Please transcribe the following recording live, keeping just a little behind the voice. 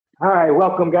All right,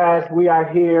 welcome, guys. We are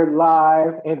here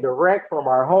live and direct from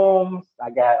our homes. I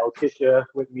got Otisha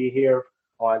with me here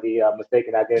on the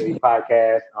Mistaken Identity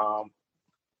podcast.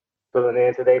 Filling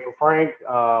in today for Frank.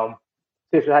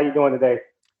 Tisha, how you doing today?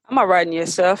 I'm all right in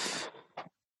yourself.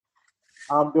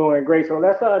 I'm doing great. So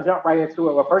let's jump right into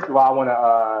it. Well, first of all, I want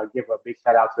to give a big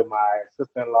shout out to my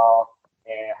sister-in-law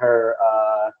and her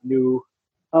new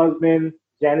husband,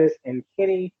 Janice and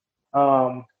Kenny.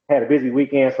 Had a busy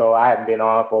weekend, so I haven't been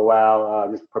on for a while.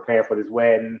 Just preparing for this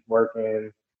wedding,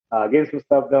 working, getting some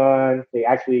stuff done. They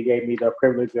actually gave me the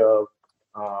privilege of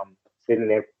sitting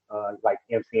there, like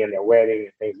emceeing their wedding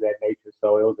and things of that nature.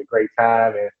 So it was a great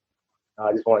time, and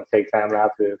I just want to take time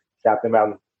out to shout them out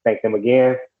and thank them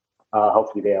again.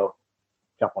 Hopefully they'll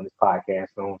jump on this podcast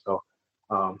soon. So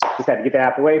just had to get that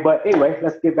out the way. But anyway,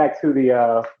 let's get back to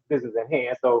the business at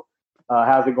hand. So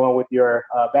how's it going with your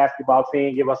basketball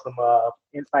team? Give us some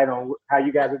insight on how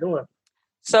you guys are doing.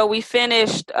 So we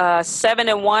finished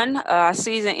 7-1. Our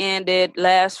season ended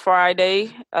last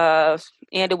Friday.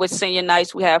 Ended with senior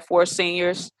nights. We had 4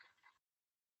 seniors.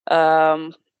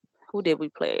 Who did we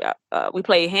play? We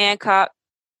played Hancock.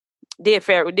 We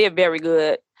did very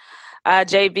good.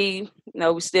 JV,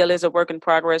 we still is a work in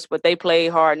progress, but they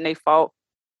played hard and they fought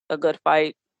a good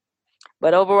fight.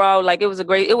 But overall,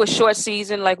 it was short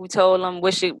season, like we told them.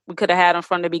 We could have had them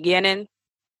from the beginning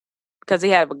because he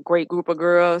had a great group of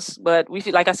girls. But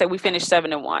like I said, we finished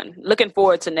 7-1. Looking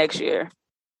forward to next year.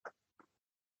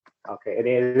 Okay, and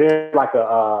is there like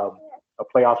a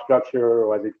playoff structure,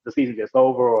 or is it the season just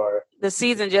over, or the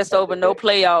season just over? No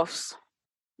playoffs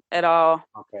at all.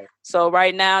 Okay. So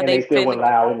right now and they still went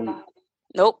loud.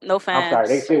 Nope, no fans. I'm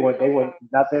sorry, they went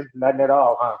nothing at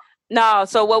all, huh? No.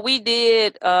 So what we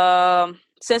did,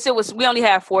 since we only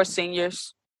had 4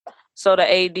 seniors, so the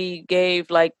AD gave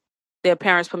their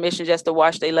parents permission just to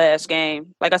watch their last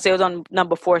game. Like I said, it was on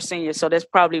number 4 seniors, so there's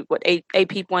probably eight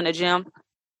people in the gym.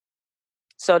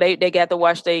 So they got to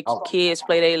watch their kids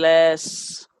play their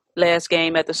last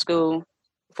game at the school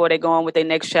before they go on with their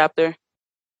next chapter.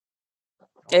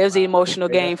 It was an emotional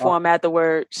game for them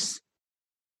afterwards.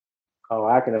 Oh,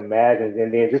 I can imagine.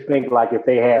 And then just think if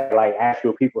they had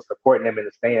actual people supporting them in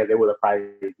the stands, they would have probably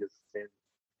just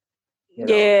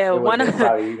been. One of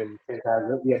probably even 10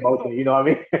 times the emotion. You know what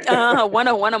I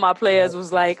mean? One of my players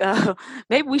was like,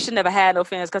 maybe we should never had no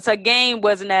fans because her game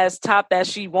wasn't as top as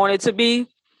she wanted to be.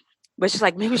 But she's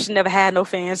like, maybe we should never had no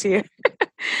fans here.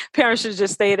 Parents should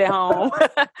just stayed at home.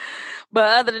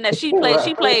 But other than that, she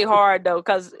played hard though,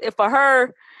 because for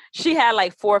her, she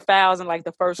had 4 fouls in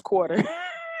the first quarter.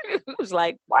 It was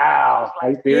wow.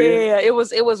 Yeah, it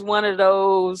was one of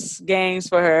those games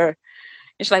for her. And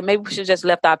she's like, maybe we should just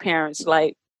left our parents,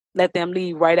 let them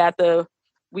leave right after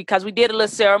because we did a little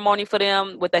ceremony for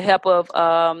them with the help of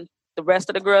the rest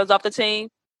of the girls off the team.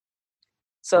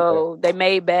 So they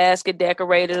made basket,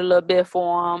 decorated a little bit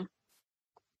for them.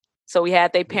 So we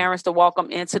had their parents to walk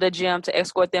them into the gym, to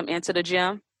escort them into the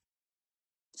gym.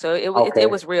 So it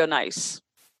was real nice.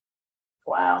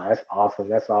 Wow, that's awesome.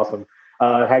 That's awesome.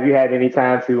 Have you had any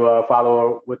time to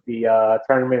follow with the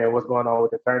tournament and what's going on with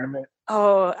the tournament?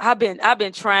 Oh, I've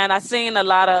been trying. I've seen a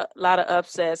lot of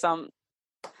upsets.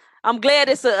 I'm glad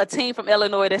it's a team from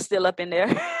Illinois that's still up in there.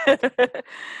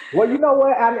 Well, you know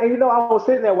what? I was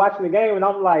sitting there watching the game, and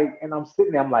I'm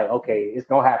sitting there. I'm like, okay, it's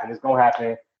gonna happen. It's gonna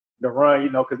happen. The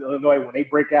run, because Illinois, when they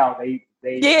break out, they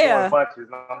score bunches.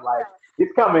 And I'm like,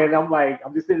 it's coming. And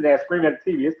I'm just sitting there screaming at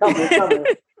the TV. It's coming. It's coming.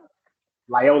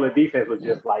 Loyola defense was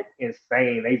just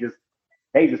insane.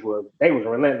 They was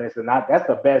relentless, and that's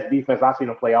the best defense I've seen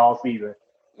them play all season.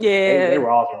 Yeah, they were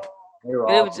awesome.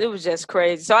 It was just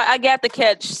crazy. So I got to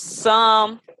catch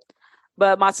some,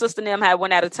 but my sister and them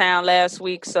went out of town last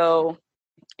week. So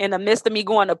in the midst of me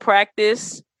going to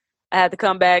practice, I had to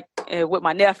come back with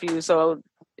my nephew. So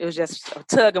it was just a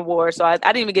tug and war. So I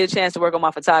didn't even get a chance to work on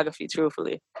my photography,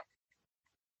 truthfully.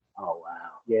 Oh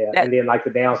wow, yeah. And then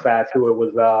the downside to it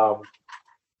was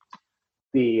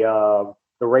the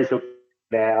racial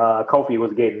that Kofi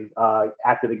was getting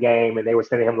after the game, and they were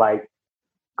sending him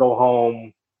go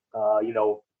home,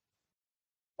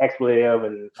 expletive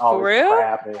and all this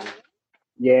crap. And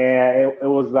yeah, it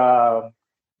was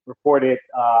reported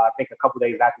I think a couple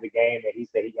days after the game that he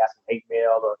said he got some hate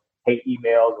mail or hate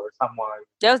emails or someone.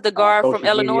 That was the guard from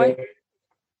Illinois.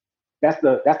 That's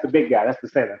the big guy. That's the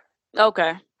center.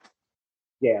 Okay.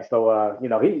 Yeah, so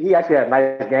he actually had a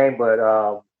nice game,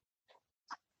 but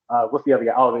what's the other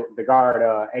guy? Oh, the guard,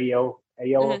 Ayo.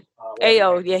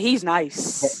 Ayo, yeah, he's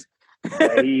nice.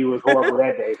 Yeah, he was horrible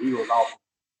that day. He was awful.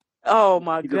 Oh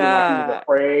my God. He was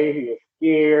afraid. He was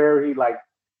scared.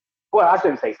 Well, I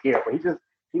shouldn't say scared, but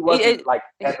he wasn't like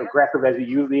as aggressive as he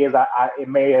usually is. It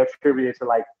may attribute it to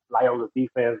like Loyola's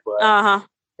defense, but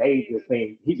he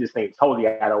just seemed totally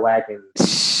out of whack, and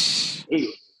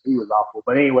he was awful.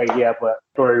 But anyway, yeah. But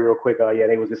story real quick,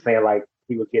 they was just saying like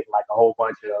he was getting like a whole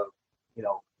bunch of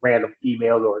random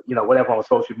emails or whatever on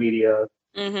social media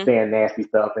saying nasty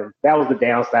stuff, and that was the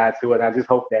downside to it. I just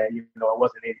hope that it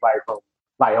wasn't anybody from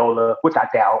Loyola, which I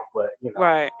doubt, but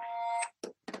right.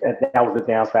 That was the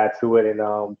downside to it,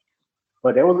 and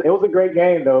but it was a great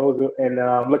game though, and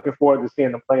I'm looking forward to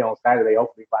seeing them play on Saturday.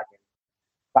 Hopefully, if I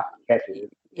can catch it.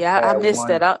 Yeah, I missed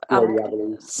that.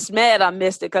 I'm mad I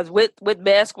missed it because with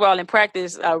basketball in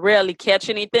practice, I rarely catch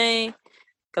anything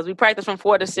because we practice from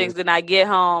 4 to 6. Then I get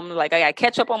home, like I got to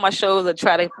catch up on my shows and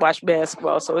try to watch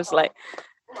basketball. So it's like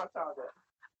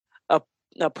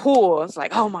a pool. It's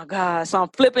like, oh my God. So I'm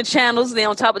flipping channels. Then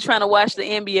on top of trying to watch the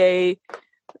NBA,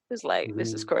 it's like,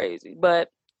 this is crazy. But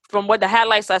from what the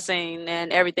highlights I seen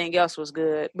and everything else was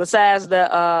good. Besides the,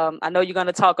 I know you're going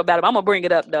to talk about it, but I'm going to bring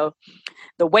it up though.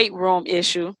 The weight room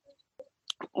issue,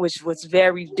 which was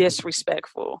very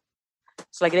disrespectful.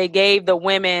 It's like they gave the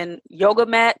women yoga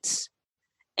mats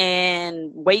and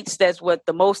weights. That's what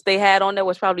the most they had on there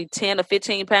was probably 10 or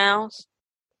 15 pounds.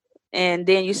 And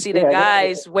then you see the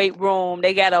guys' weight room,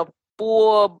 they got a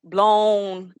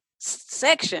full-blown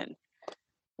section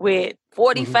with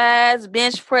 45s,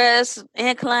 bench press,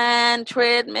 incline,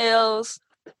 treadmills.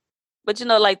 But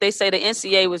like they say, the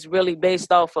NCAA was really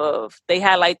based off of, they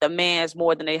highlight the men's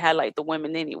more than they highlight the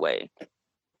women anyway.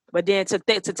 But then to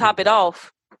top it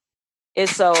off,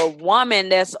 it's a woman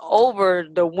that's over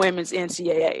the women's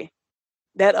NCAA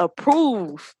that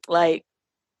approved, like,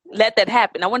 let that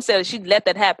happen. I wouldn't say that she let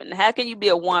that happen. How can you be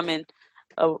a woman,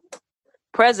 a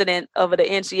president of the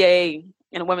NCAA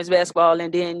in women's basketball,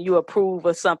 and then you approve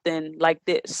of something like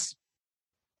this?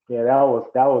 Yeah, that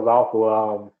was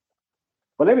awful.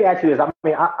 But let me ask you this. I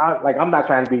mean, I'm not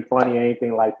trying to be funny or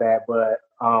anything like that, but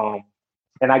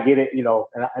and I get it,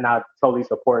 and I totally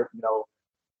support,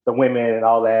 the women and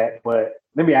all that. But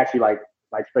let me ask you, like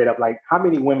straight up, like how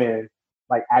many women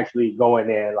like actually go in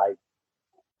there and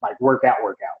like work out?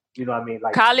 You know what I mean?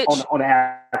 Like college on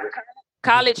average.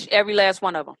 College, every last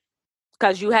one of them,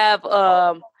 because you have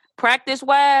practice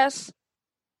wise,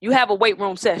 you have a weight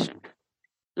room session.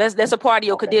 That's a part of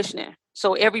your conditioning.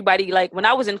 So everybody, like when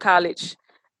I was in college,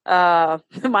 I'm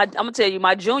gonna tell you,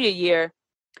 my junior year,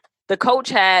 the coach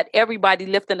had everybody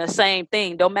lifting the same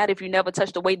thing. Don't matter if you never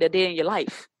touched a weight a day in your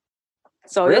life.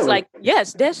 So It's like,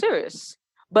 yes, they're serious.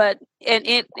 But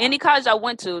in any college I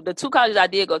went to, the 2 colleges I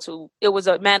did go to, it was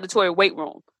a mandatory weight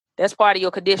room. That's part of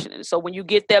your conditioning. So when you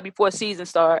get there before season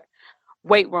start,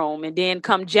 weight room, and then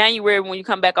come January when you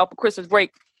come back off of Christmas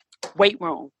break, weight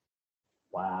room.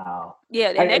 Wow. Yeah,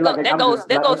 and that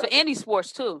goes for any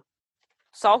sports too.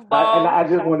 Softball. And I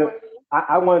just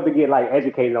I wanted to get like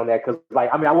educated on that because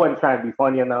I wasn't trying to be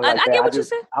funny or nothing like that. I get what you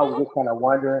said. I was just kind of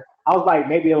wondering. I was like,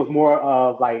 maybe it was more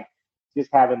of like just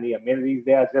having the amenities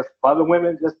there just for the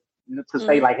women, just to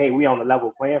say like, hey, we on the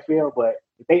level playing field. But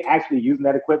if they actually using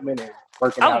that equipment and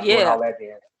working out and all that,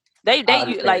 then they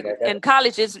like in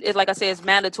college, it's like I said, it's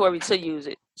mandatory to use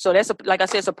it. So that's like I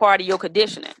said, it's a part of your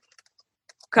conditioning.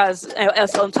 Because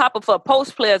on top of for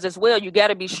post players as well, you got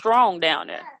to be strong down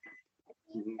there.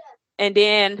 Mm-hmm. And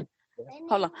then,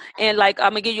 hold on, and like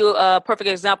I'm gonna give you a perfect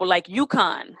example, like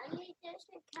UConn.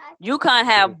 UConn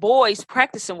have boys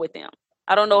practicing with them.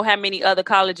 I don't know how many other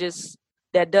colleges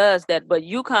that does that, but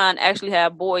UConn actually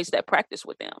have boys that practice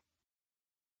with them.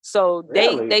 So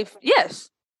they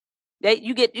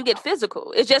you get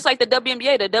physical. It's just like the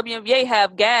WNBA. The WNBA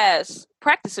have guys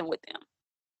practicing with them.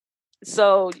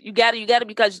 So you gotta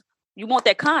because you want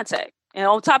that contact. And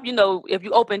on top, if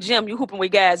you open gym, you hooping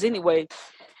with guys anyway.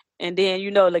 And then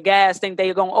the guys think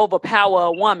they're gonna overpower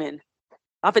a woman.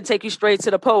 I'm finna take you straight to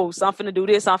the post. I'm finna do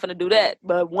this. I'm finna do that.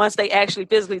 But once they actually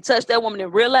physically touch that woman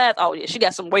and realize, oh yeah, she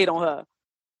got some weight on her.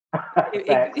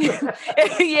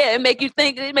 It make you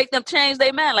think. It make them change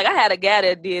their mind. Like I had a guy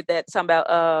that did that. Something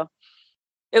about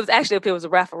it was actually if it was a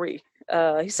referee.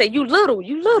 He said, "You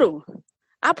little.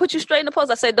 I put you straight in the post."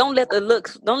 I said, "Don't let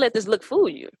this look fool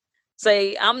you.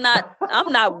 Say I'm not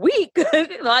weak.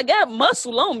 I got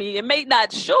muscle on me. It may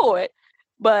not show it,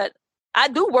 but I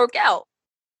do work out.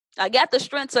 I got the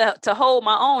strength to hold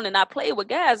my own, and I played with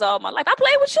guys all my life. I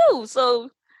played with you, so."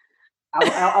 You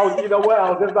know what? I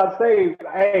was just about to say,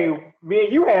 hey, me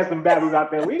and you had some battles out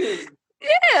there.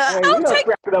 I'll take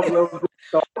it up a little bit.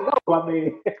 So, I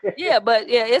mean,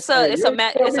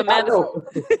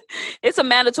 it's a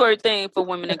mandatory thing for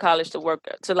women in college to work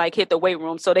to like hit the weight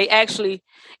room. So they actually,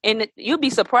 and you'd be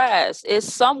surprised, it's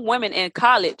some women in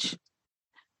college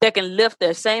that can lift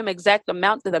the same exact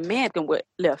amount that a man can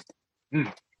lift.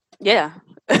 Mm. Yeah.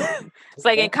 It's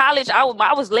like in college, I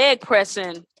was leg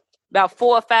pressing about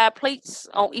 4 or 5 plates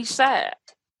on each side.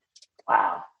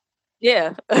 Wow.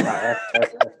 Yeah. Wow,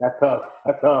 that's tough.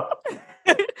 That's tough.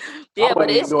 Yeah,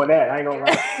 but it's doing that. I ain't gonna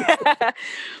lie.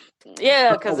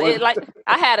 Yeah, because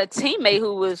I had a teammate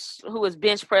who was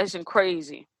bench pressing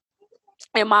crazy,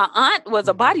 and my aunt was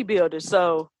a bodybuilder.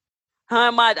 So I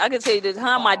can tell you this. Her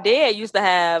and my dad used to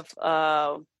have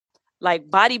like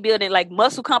bodybuilding, like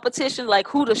muscle competition, like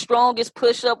who the strongest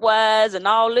push up wise and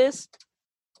all this.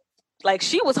 Like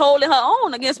she was holding her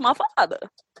own against my father.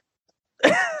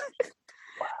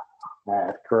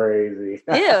 That's crazy.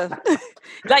 Yeah.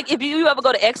 Like if you ever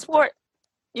go to Export,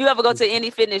 you ever go to any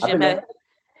fitness gym,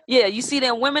 yeah, you see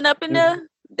them women up in there,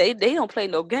 they don't play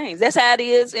no games. That's how it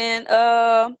is in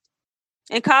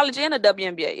college and the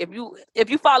WNBA. If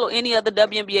you follow any of the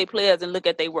WNBA players and look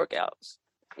at their workouts.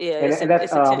 Yeah, and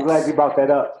that's I'm glad you brought that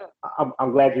up.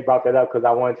 I'm glad you brought that up because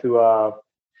I wanted to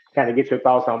kind of get your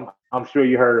thoughts on. I'm sure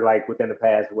you heard like within the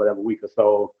past week or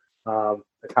so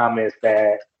the comments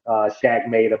that Shaq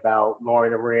made about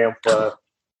lowering the rim for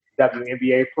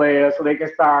WNBA players so they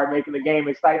can start making the game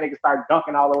exciting. They can start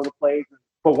dunking all over the place.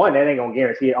 For one, that ain't gonna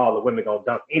guarantee all the women gonna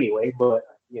dunk anyway. But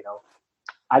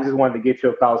I just wanted to get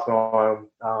your thoughts on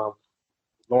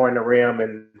lowering the rim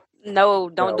and. No,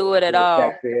 don't do it at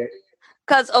all.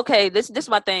 Cause okay, this is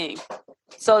my thing.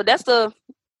 So that's the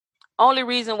only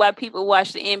reason why people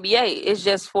watch the NBA is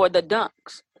just for the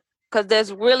dunks. Cause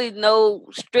there's really no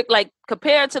strict like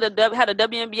compared to how the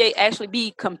WNBA actually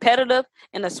be competitive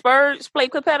and the Spurs play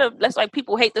competitive. That's like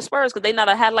people hate the Spurs because they're not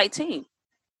a highlight team.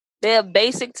 They're a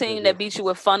basic team that beats you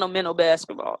with fundamental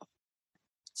basketball.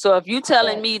 So if you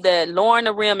telling me that lowering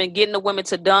the rim and getting the women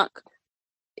to dunk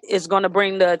is going to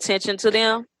bring the attention to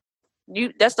them,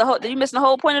 you missing the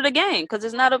whole point of the game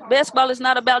because basketball is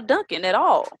not about dunking at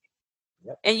all.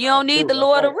 Yep. And you don't need to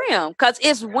lower the rim because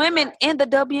it's women in the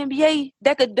WNBA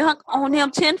that could dunk on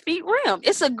them 10 feet rim.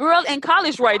 It's a girl in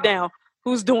college right now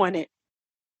who's doing it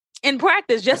in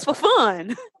practice just for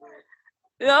fun.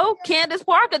 Candace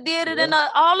Parker did it in an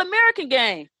All-American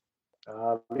game.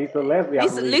 Lisa Leslie.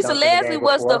 Lisa Leslie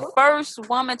was the first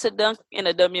woman to dunk in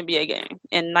a WNBA game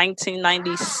in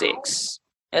 1996,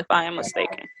 if I am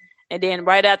mistaken. And then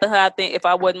right after her, I think, if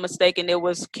I wasn't mistaken, it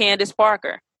was Candace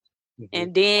Parker.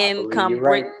 And then come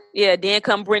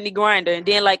Brittany Griner. And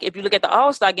then, like, if you look at the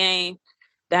All-Star game,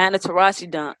 Diana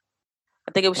Taurasi dunked.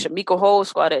 I think it was Shamika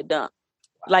Holdsclaw that dunked.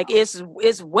 Like, it's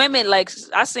women, like,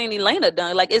 I seen Elena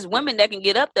dunk. Like, it's women that can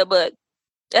get up there, but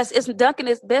it's dunking.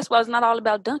 Basketball is not all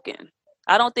about dunking.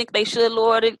 I don't think they should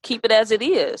lower it, keep it as it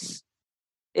is.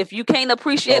 If you can't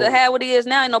appreciate it how it is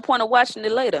now, ain't no point of watching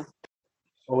it later.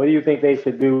 Well, what do you think they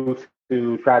should do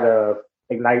to try to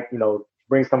ignite,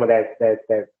 bring some of that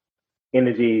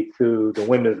energy to the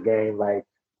women's game? Like,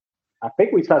 I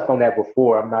think we touched on that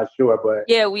before. I'm not sure, but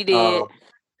yeah, we did.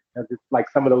 Like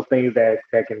some of those things that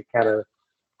can kind of,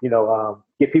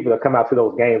 get people to come out to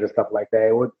those games and stuff like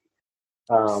that.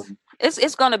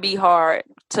 It's going to be hard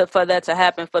for that to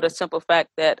happen for the simple fact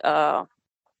that,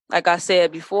 like I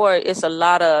said before, it's a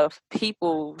lot of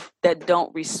people that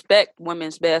don't respect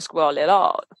women's basketball at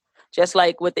all. Just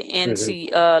like with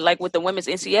the like with the women's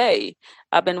NCAA,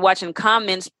 I've been watching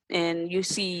comments and you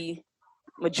see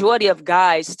majority of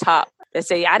guys top that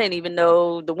say, I didn't even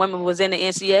know the women was in the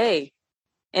NCAA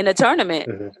in the tournament.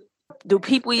 Mm-hmm. Do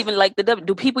people even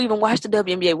do people even watch the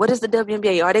WNBA? What is the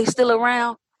WNBA? Are they still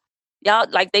around? Y'all,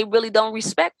 like, they really don't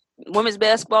respect women's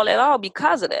basketball at all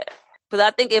because of that. Because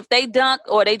I think if they dunk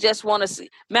or they just want to see,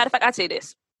 matter of fact, I say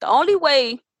this, the only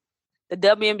way the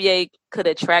WNBA could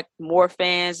attract more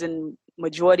fans and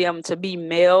majority of them to be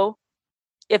male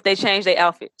if they change their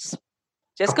outfits.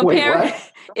 Just compare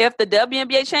if the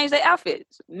WNBA changed their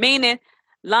outfits, meaning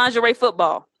lingerie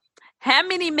football. How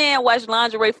many men watch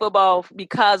lingerie football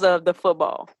because of the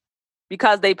football?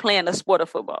 Because they playing the sport of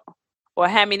football? Or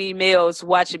how many males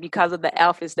watch it because of the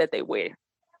outfits that they wear?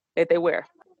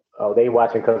 Oh, they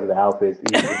watching because of the outfits.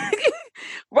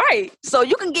 Right. So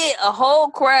you can get a whole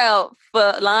crowd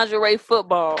for lingerie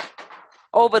football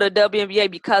over the WNBA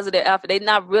because of their outfit. They're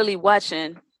not really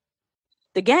watching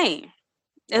the game.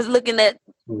 It's looking at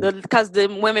because the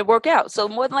women work out. So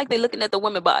more than likely they're looking at the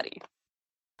women body.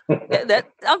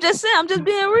 I'm just saying, I'm just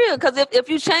being real. Because if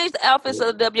you change the outfits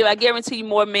of the WNBA, I guarantee you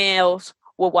more males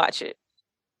will watch it.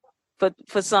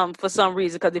 For some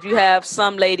reason, because if you have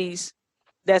some ladies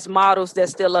that's models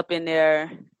that's still up in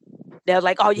there, they're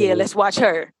like, oh yeah, let's watch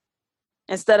her,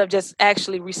 instead of just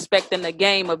actually respecting the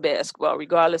game of basketball,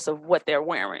 regardless of what they're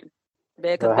wearing.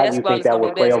 How do you think that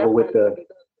would play over with the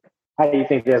how do you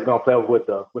think that's gonna play with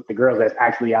the girls that's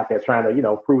actually out there trying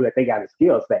to, prove that they got a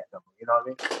skill set? You know what I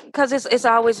mean?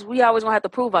 Because we always gonna have to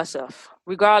prove ourselves,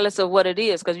 regardless of what it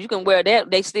is. Because you can wear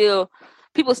that,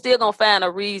 people still gonna find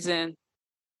a reason,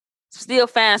 still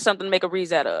find something to make a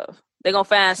reason out of. They're gonna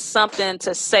find something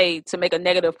to say to make a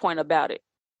negative point about it.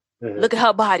 Mm-hmm. Look at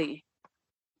her body.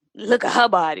 Look at her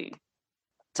body.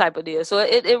 Type of deal. So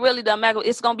it really doesn't matter.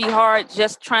 It's gonna be hard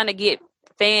just trying to get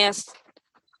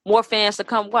more fans to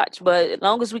come watch. But as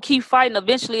long as we keep fighting,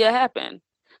 eventually it'll happen.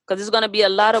 Because there's gonna be a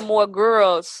lot of more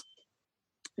girls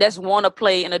that's want to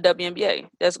play in the WNBA.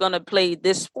 That's gonna play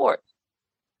this sport.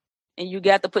 And you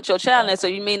got to put your child in it. So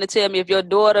you mean to tell me if your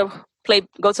daughter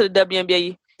go to the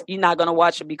WNBA, you're not gonna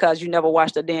watch it because you never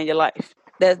watched a day in your life?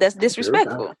 That's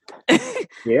disrespectful.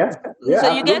 Yeah.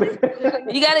 So you get it,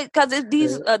 because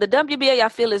these the WNBA I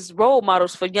feel is role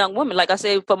models for young women. Like I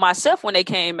said, for myself when they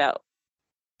came out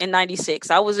in '96,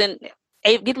 I was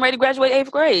getting ready to graduate 8th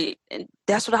grade, and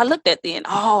that's what I looked at then.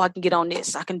 Oh, I can get on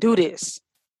this. I can do this.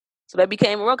 So that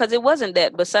became a role, because it wasn't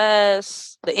that.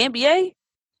 Besides the NBA,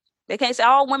 they can't say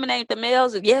all women ain't the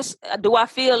males. Yes, do I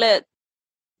feel that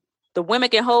the women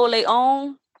can hold their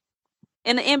own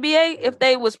in the NBA if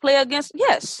they was play against?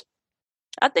 Yes,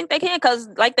 I think they can, because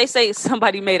like they say,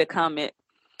 somebody made a comment.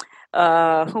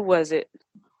 Who was it?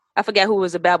 I forgot who it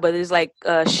was about, but it's like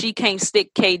she can't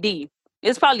stick KD.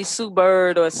 It's probably Sue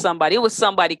Bird or somebody. It was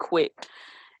somebody quick.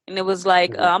 And it was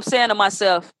like, I'm saying to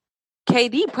myself,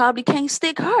 KD probably can't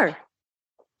stick her.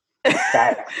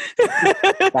 Yeah,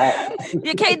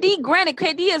 granted,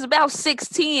 KD is about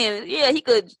 6'10". Yeah, he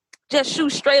could just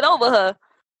shoot straight over her.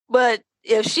 But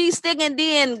if she's sticking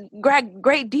then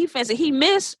great defense and he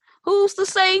missed, who's to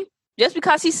say just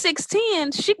because he's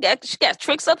 6'10", she got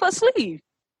tricks up her sleeve?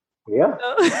 Yeah.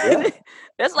 Yeah.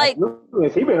 That's like,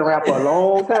 she been around for a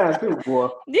long time too, boy.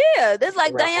 Yeah, that's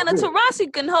like Diana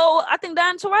Taurasi can hold. I think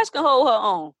Diana Taurasi can hold her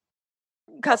own,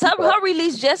 because her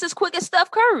release just as quick as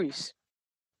Steph Curry's.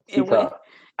 Oh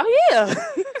yeah.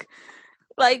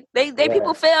 Like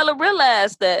people fail to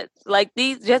realize that, like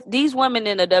these women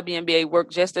in the WNBA work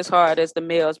just as hard as the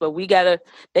males, but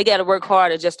they gotta work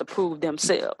harder just to prove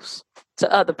themselves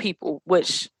to other people,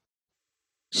 which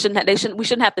we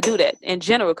shouldn't have to do that in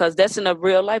general, because that's in a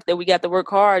real life that we got to work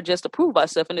hard just to prove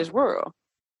ourselves in this world.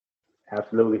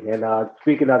 Absolutely. And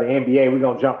speaking of the NBA, we're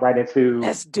gonna jump right into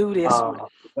let's do this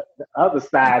the other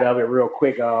side of it real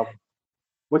quick.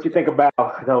 What you think about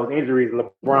those injuries,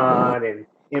 LeBron and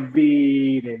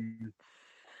Embiid, and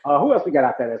who else we got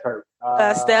out there that's hurt?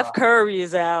 Steph Curry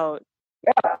is out.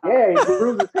 Yeah, he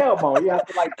bruised his tailbone. Yeah,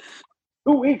 for like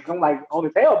 2 weeks. I'm like on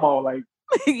his tailbone, like.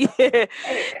 Yeah,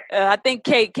 I think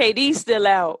KD's still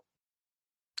out.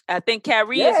 I think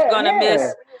Kyrie is gonna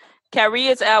miss. Kyrie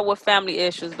is out with family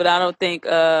issues, but I don't think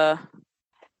it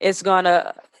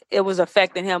was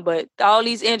affecting him. But all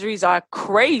these injuries are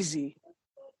crazy,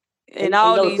 and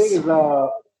all these. The thing is,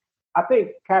 I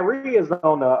think Kyrie is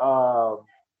on the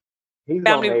he's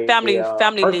family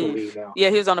leave now.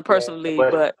 Yeah, he was on a personal leave,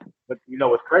 but you know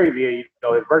what's crazy?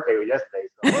 His birthday was yesterday,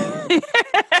 so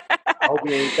I hope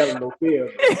he ain't telling no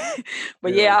fibs.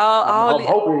 But yeah, I'm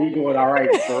hoping he's doing all right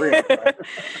for real. Right?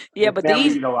 Yeah, but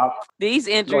these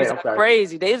injuries are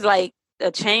crazy. They's like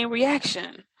a chain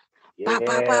reaction. Yeah,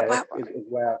 it's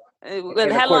wild.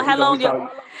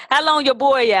 How long your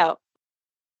boy out?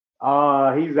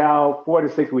 He's out 4 to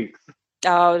 6 weeks.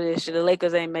 Oh, the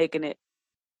Lakers ain't making it.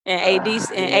 And AD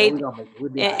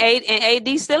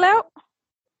still out?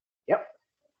 Yep.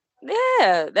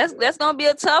 Yeah, that's gonna be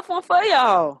a tough one for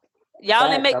y'all. They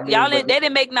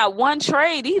didn't make not one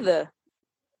trade either.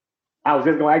 I was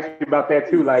just gonna ask you about that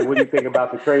too. Like, what do you think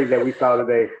about the trades that we saw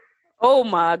today? Oh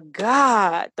my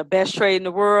God, the best trade in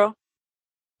the world,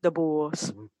 the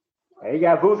Bulls. Hey, you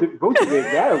got Vucevic.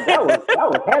 That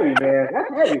was heavy, man.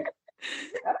 That's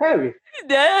heavy.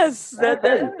 That's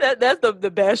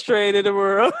the best trade in the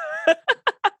world.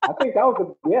 I think that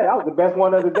was the best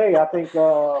one of the day. I think.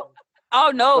 Oh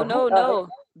no!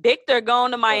 Victor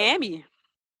going to Miami.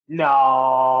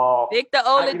 No. Victor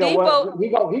Oladipo.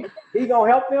 He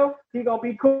gonna help them. He gonna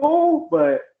be cool,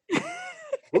 but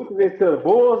Vucevic to the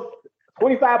Bulls.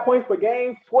 25 points per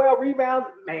game, 12 rebounds.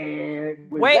 Man,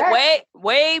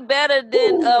 way better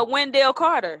than Wendell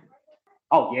Carter.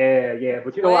 Oh yeah.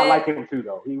 But I like him too,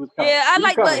 though. He was coming. Yeah,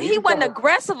 but he wasn't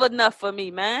aggressive enough for me,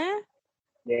 man.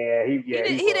 Yeah, he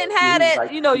didn't have that.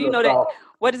 Like, you know that.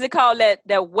 What is it called?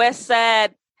 That West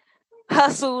Side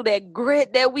hustle, that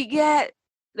grit that we got.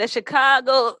 That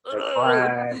Chicago,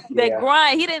 grind.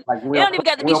 He didn't. Like, he don't even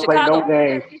got to be Chicago.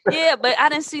 No yeah, but I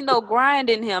didn't see no grind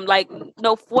in him. Like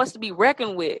no force to be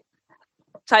reckoned with,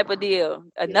 type of deal.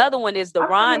 Another one is the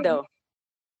Rondo.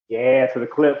 Yeah, to the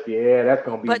Clips. Yeah, that's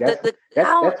gonna be But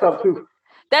that's tough too.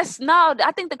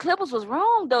 I think the Clippers was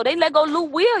wrong though. They let go Lou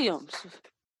Williams.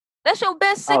 That's your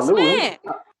best Oh, six Lou. man.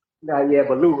 Nah, yeah,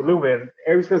 but Lou been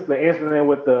ever since the incident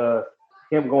with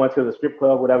him going to the strip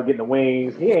club, whatever, getting the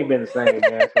wings, he ain't been the same,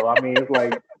 man. So I mean, it's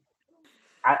like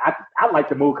I like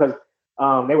the move because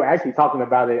they were actually talking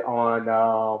about it on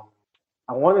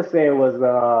I want to say it was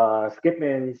Skip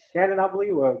and Shannon, I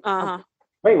believe. Or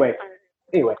anyway,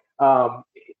 anyway,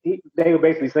 they were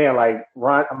basically saying like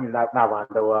not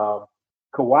Rondo.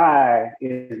 Kawhi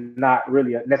is not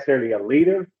really necessarily a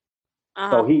leader,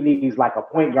 so he needs like a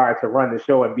point guard to run the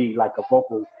show and be like a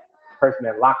vocal person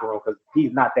in the locker room because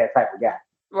he's not that type of guy.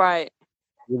 Right.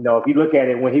 You know, if you look at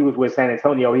it, when he was with San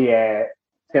Antonio, he had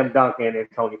Tim Duncan and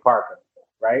Tony Parker,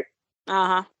 right?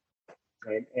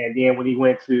 And then when he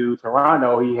went to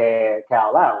Toronto, he had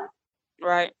Kyle Lowry.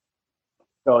 Right.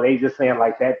 So they just saying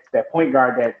like that point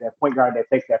guard that point guard that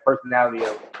takes that personality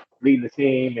of leading the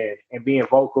team and being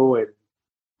vocal and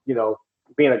you know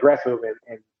being aggressive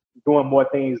and doing more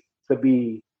things to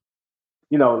be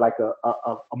like a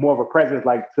more of a presence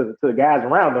like to the guys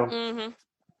around them. Mm-hmm.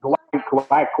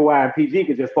 Kawhi and PG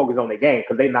could just focus on their game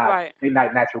because they not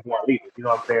natural born leaders. You know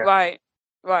what I'm saying?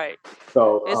 Right.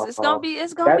 So it's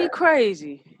gonna be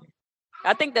crazy.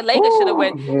 I think the Lakers should have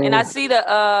went, and I see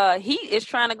the Heat is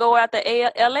trying to go after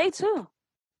LA too.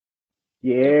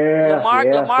 Yeah,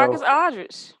 LaMarcus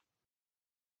Aldridge.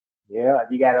 Yeah,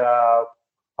 you got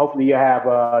hopefully you have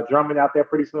Drummond out there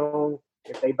pretty soon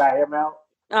if they buy him out.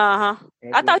 I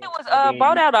thought he was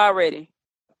bought out already.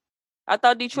 I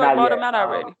thought Detroit bought him out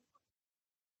already.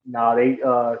 No, they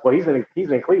well he's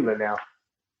in Cleveland now.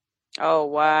 Oh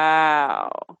wow!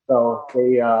 So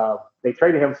they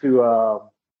traded him to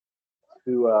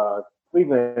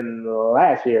Cleveland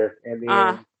last year, and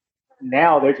then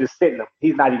now they're just sitting him.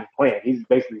 He's not even playing. He's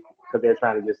basically because they're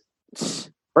trying to just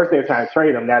first they were trying to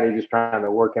trade him. Now they're just trying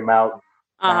to work him out,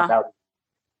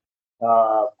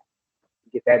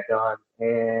 get that done.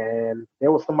 And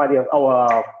there was somebody else.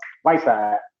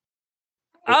 Whiteside.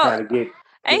 They're trying to get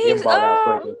him bought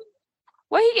out.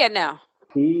 Where he at now?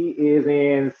 He is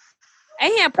in.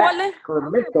 Ain't he in Portland?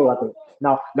 Sacramento, I think.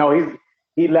 No,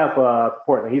 he left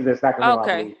Portland. He's in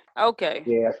Sacramento. Okay.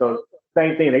 Yeah, so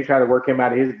same thing. They try to work him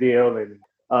out of his deal, and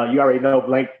you already know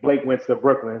Blake went to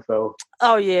Brooklyn. So.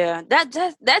 Oh yeah,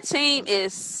 that team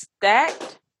is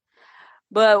stacked,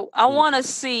 but I want to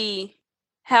see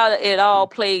how it all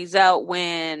plays out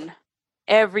when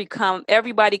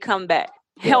everybody come back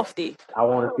healthy. I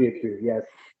want to see it too. Yes.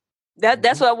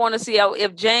 That's what I want to see.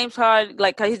 If James Harden,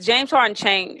 James Harden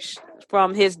changed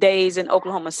from his days in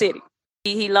Oklahoma City.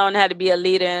 He learned how to be a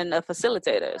leader and a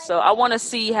facilitator. So I want to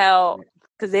see how,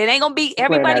 because it ain't gonna be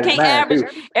everybody can't average.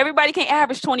 Everybody can't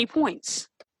average 20 points.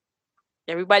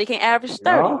 Everybody can't average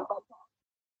 30. No.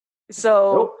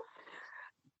 So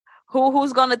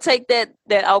who's gonna take that?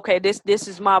 Okay, this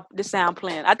is how I'm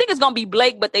playing. I think it's gonna be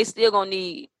Blake, but they still gonna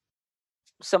need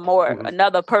some more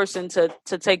another person to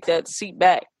take that seat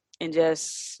back. And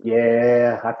just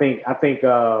I think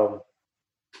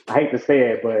I hate to say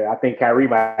it, but I think Kyrie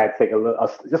might take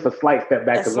just a slight step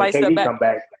back because when KD come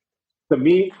back, to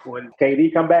me, when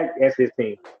KD come back, that's his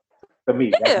team. To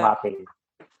me, that's my opinion.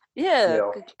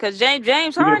 Yeah, because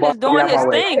James Harden is doing his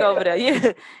thing over there.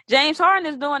 Yeah, James Harden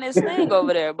is doing his thing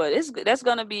over there. But that's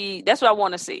what I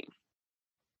want to see.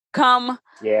 Come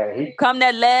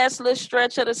that last little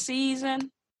stretch of the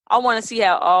season, I want to see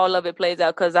how all of it plays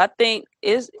out because I think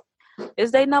is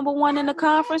they number one in the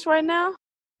conference right now?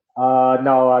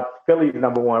 No, Philly's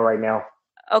number one right now.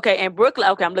 Okay, and Brooklyn.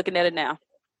 Okay, I'm looking at it now.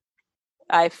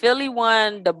 All right, Philly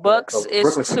 1. The Bucks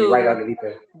is 2. Right underneath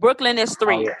it. Brooklyn is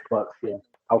 3. Oh, yeah, Bucks. Yeah.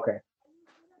 Okay.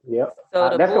 Yep.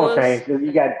 So that's gonna change.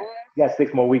 You got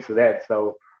 6 more weeks of that.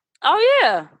 So. Oh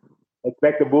yeah.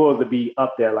 Expect the Bulls to be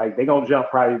up there. Like they gonna jump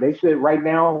probably. They should right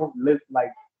now.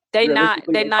 Like they 9.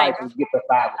 They 9. Get to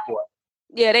 5 or 4.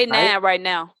 Yeah, they 9 right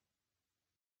now.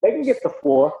 They can get to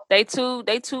 4. They two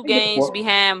games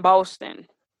behind Boston.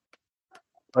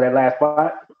 For that last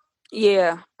spot?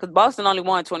 Yeah, because Boston only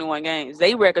won 21 games.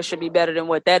 Their record should be better than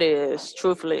what that is,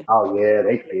 truthfully. Oh yeah,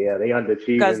 they underachieved.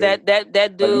 Because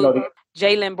that dude,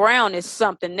 Jaylen Brown is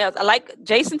something else. I like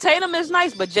Jason Tatum is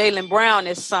nice, but Jaylen Brown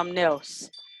is something else.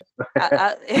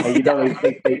 And they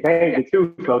changed it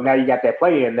too. So now you got that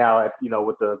play in now.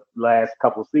 With the last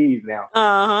couple seeds now.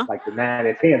 Like the 9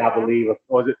 and 10, I believe,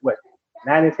 or is it what?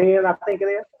 9 and 10, I think it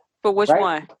is. For which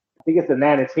one? I think it's the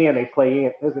 9 and 10 they play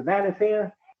in. Is it 9 and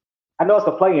 10? I know it's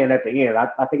a play in at the end.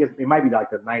 I think it might be like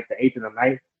the 9th, the 8th, and the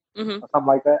 9th, or something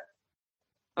like that.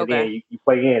 And then you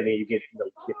play in, and you get the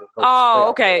Oh,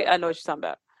 okay. I know what you're talking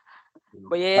about.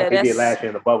 But yeah, like they did last year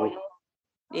in the bubble.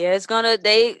 Yeah, it's gonna.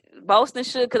 Boston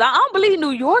should, because I don't believe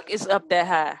New York is up that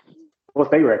high.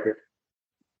 What's their record?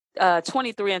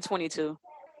 23-22.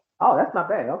 Oh, that's not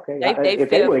bad. Okay, They if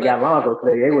they would have got Lonzo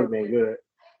today, they would have been good.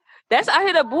 I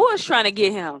hear the Bulls trying to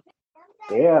get him.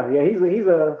 Yeah, he's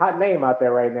a hot name out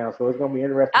there right now, so it's gonna be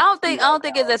interesting. I don't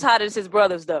think it's as hot as his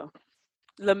brothers though.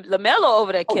 LaMelo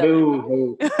over there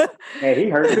killing. And he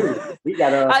hurt too. He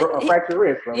got a fractured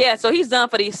wrist. Bro. Yeah, so he's done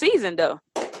for the season though.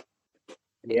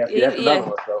 Yeah, that's another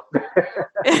one.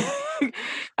 So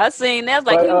I seen that's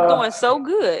like he was doing so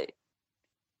good.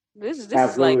 This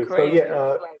is like crazy. So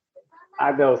yeah,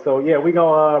 I know. So yeah, we're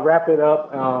gonna wrap it up.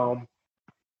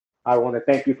 I want to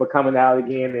thank you for coming out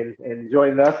again and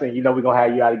joining us. And we're gonna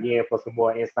have you out again for some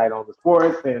more insight on the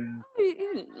sports and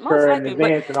current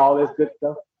events and all this good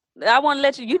stuff. I want to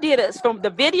let you did it from the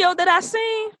video that I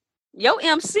seen. Your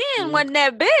MCing wasn't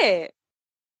that bad.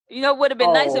 Would have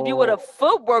been nice if you would have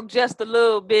footwork just a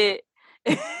little bit.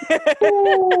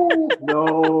 Ooh,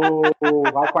 no,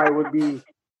 I probably would be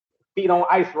feet on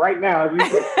ice right now.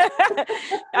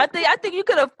 I think you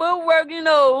could have footwork,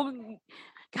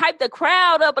 hype the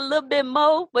crowd up a little bit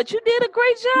more, but you did a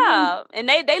great job. And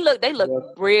they look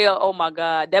real. Oh my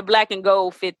God, that black and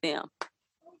gold fit them.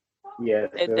 Yes,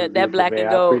 that black and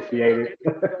gold. I appreciate it.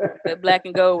 That black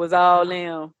and gold was all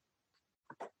in.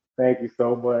 Thank you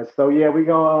so much. So yeah, we're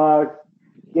gonna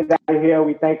get out of here.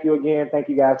 We thank you again. Thank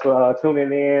you guys for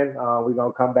tuning in. We're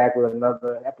gonna come back with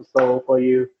another episode for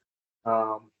you.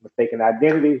 Mistaken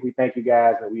Identity. We thank you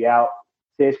guys, and we out.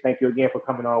 Tish, thank you again for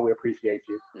coming on. We appreciate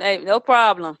you. Hey, no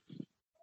problem.